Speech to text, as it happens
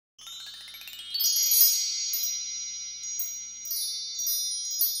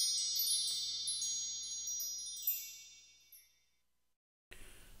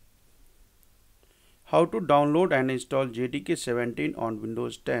How to download and install JDK 17 on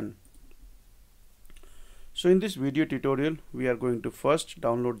Windows 10. So in this video tutorial we are going to first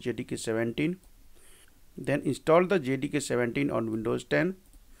download JDK 17, then install the JDK 17 on Windows 10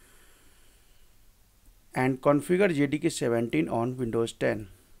 and configure JDK 17 on Windows 10.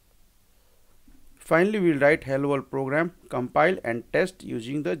 Finally, we'll write Hello World program, compile and test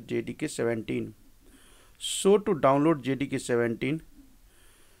using the JDK 17. So to download JDK 17,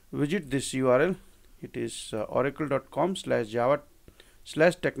 visit this URL. It is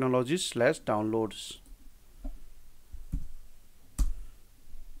oracle.com/java/technologies/downloads.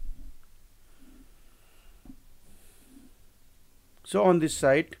 So on this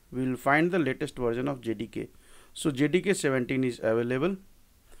site we will find the latest version of JDK. So JDK 17 is available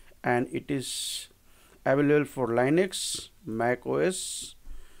and it is available for Linux, Mac OS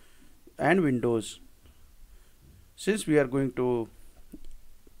and Windows. Since we are going to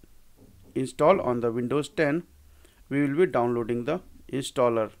install on the Windows 10, we will be downloading the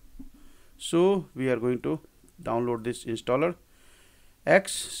installer. So we are going to download this installer,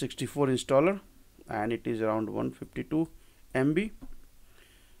 x64 installer, and it is around 152 MB.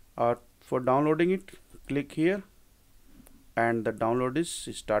 For downloading it, click here and the download is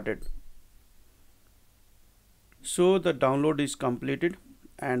started. So the download is completed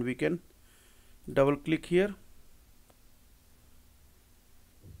and we can double click here.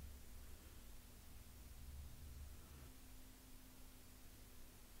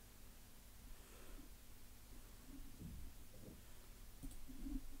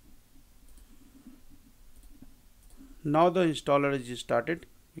 Now the installer is started.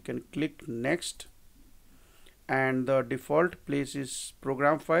 We can click next and the default place is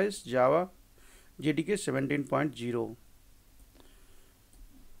program files Java JDK 17.0.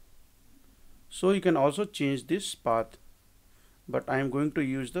 So you can also change this path, but I am going to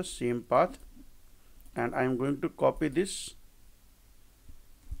use the same path and I am going to copy this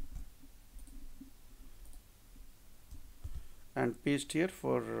and paste here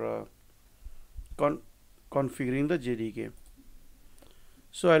for configuring the JDK.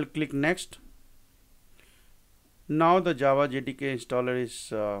 So I'll click next. Now the Java JDK installer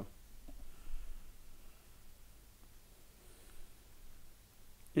is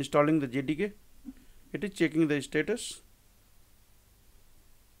installing the JDK. It is checking the status.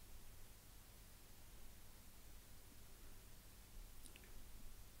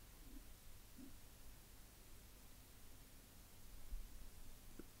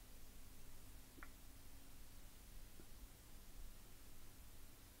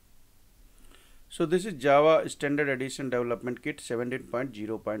 So this is Java Standard Edition Development Kit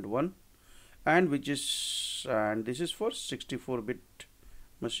 17.0.1 and this is for 64-bit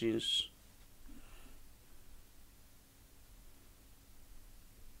machines.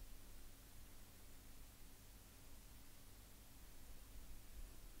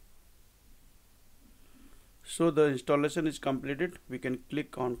 So the installation is completed. We can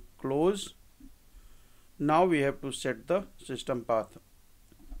click on close. Now we have to set the system path.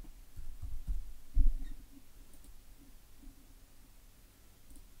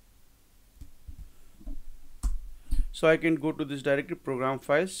 So I can go to this directory program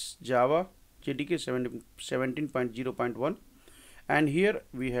files Java JDK 17.0.1 and here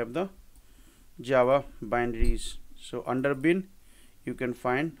we have the Java binaries. So under bin you can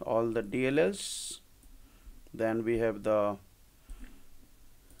find all the DLLs. Then we have the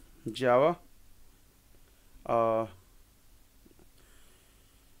Java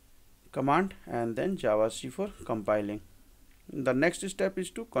command and then Java C for compiling. The next step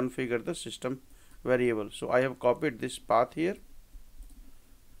is to configure the system variable. So I have copied this path here.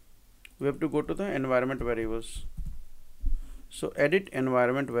 We have to go to the environment variables. So edit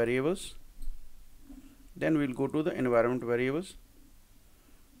environment variables. Then we'll go to the environment variables.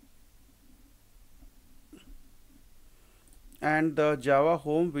 And the Java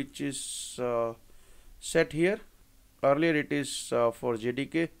home which is set here. Earlier it is for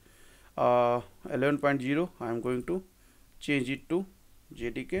JDK 11.0. I am going to change it to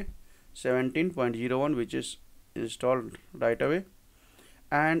JDK 17.01, which is installed right away.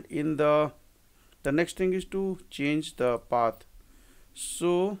 And in the next thing is to change the path.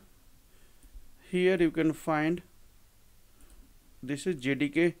 So here you can find this is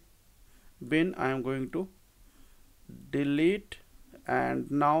JDK bin. I am going to delete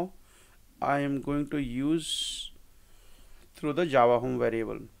and now I am going to use through the Java home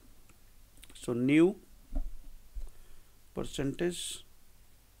variable. So new percentage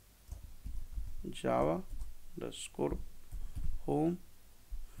Java _ home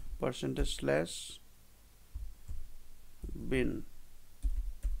 %/ bin.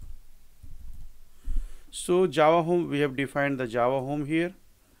 So Java home, we have defined the Java home here.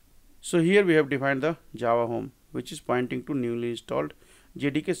 So here we have defined the Java home, which is pointing to newly installed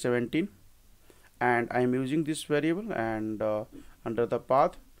JDK 17, and I am using this variable, and under the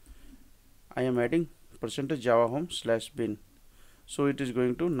path I am adding %java home / bin. So it is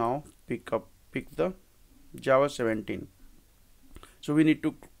going to now pick the Java 17. So we need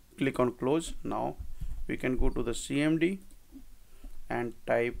to click on close. Now we can go to the CMD and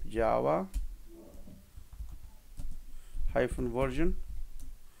type Java -version.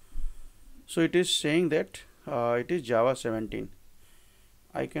 So it is saying that it is Java 17.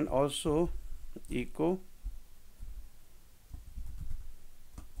 I can also echo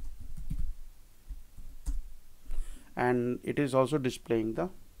and it is also displaying the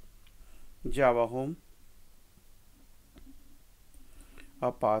Java home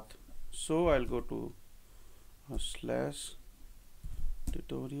path. So I'll go to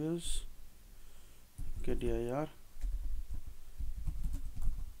 /tutorials dir.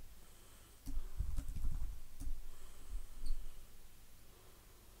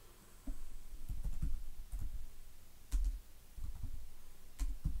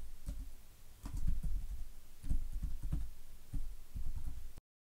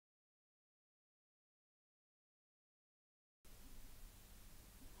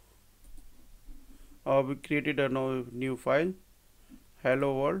 We created a new file,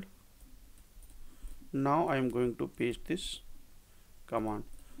 Hello World. Now I am going to paste this command.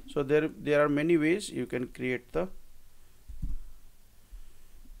 So there are many ways you can create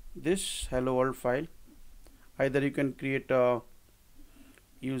this Hello World file. Either you can create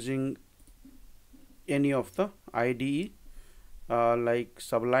using any of the IDE like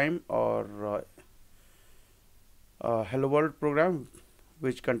Sublime or Hello World program,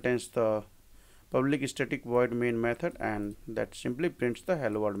 which contains the public static void main method, and that simply prints the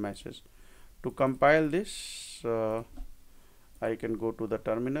hello world message. To compile this, I can go to the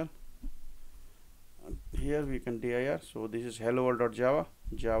terminal. Here we can dir. So this is hello world.java,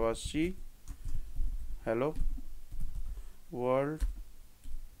 java c hello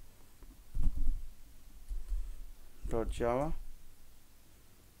world.java.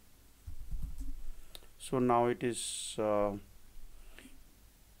 So now it is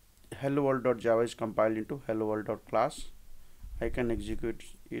hello world.java is compiled into hello world.class. I can execute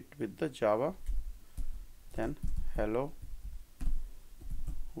it with the Java, then hello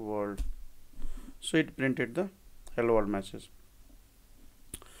world. So it printed the hello world message.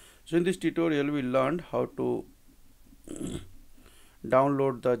 So in this tutorial we learned how to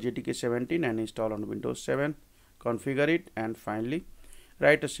download the JDK 17 and install on Windows 7, configure it, and finally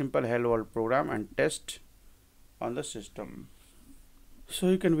write a simple hello world program and test on the system. So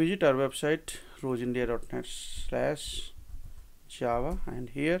you can visit our website roseindia.net/Java, and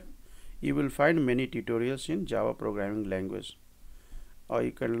here you will find many tutorials in Java programming language, or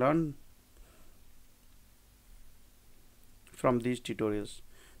you can learn from these tutorials.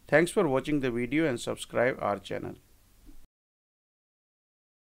 Thanks for watching the video and subscribe our channel.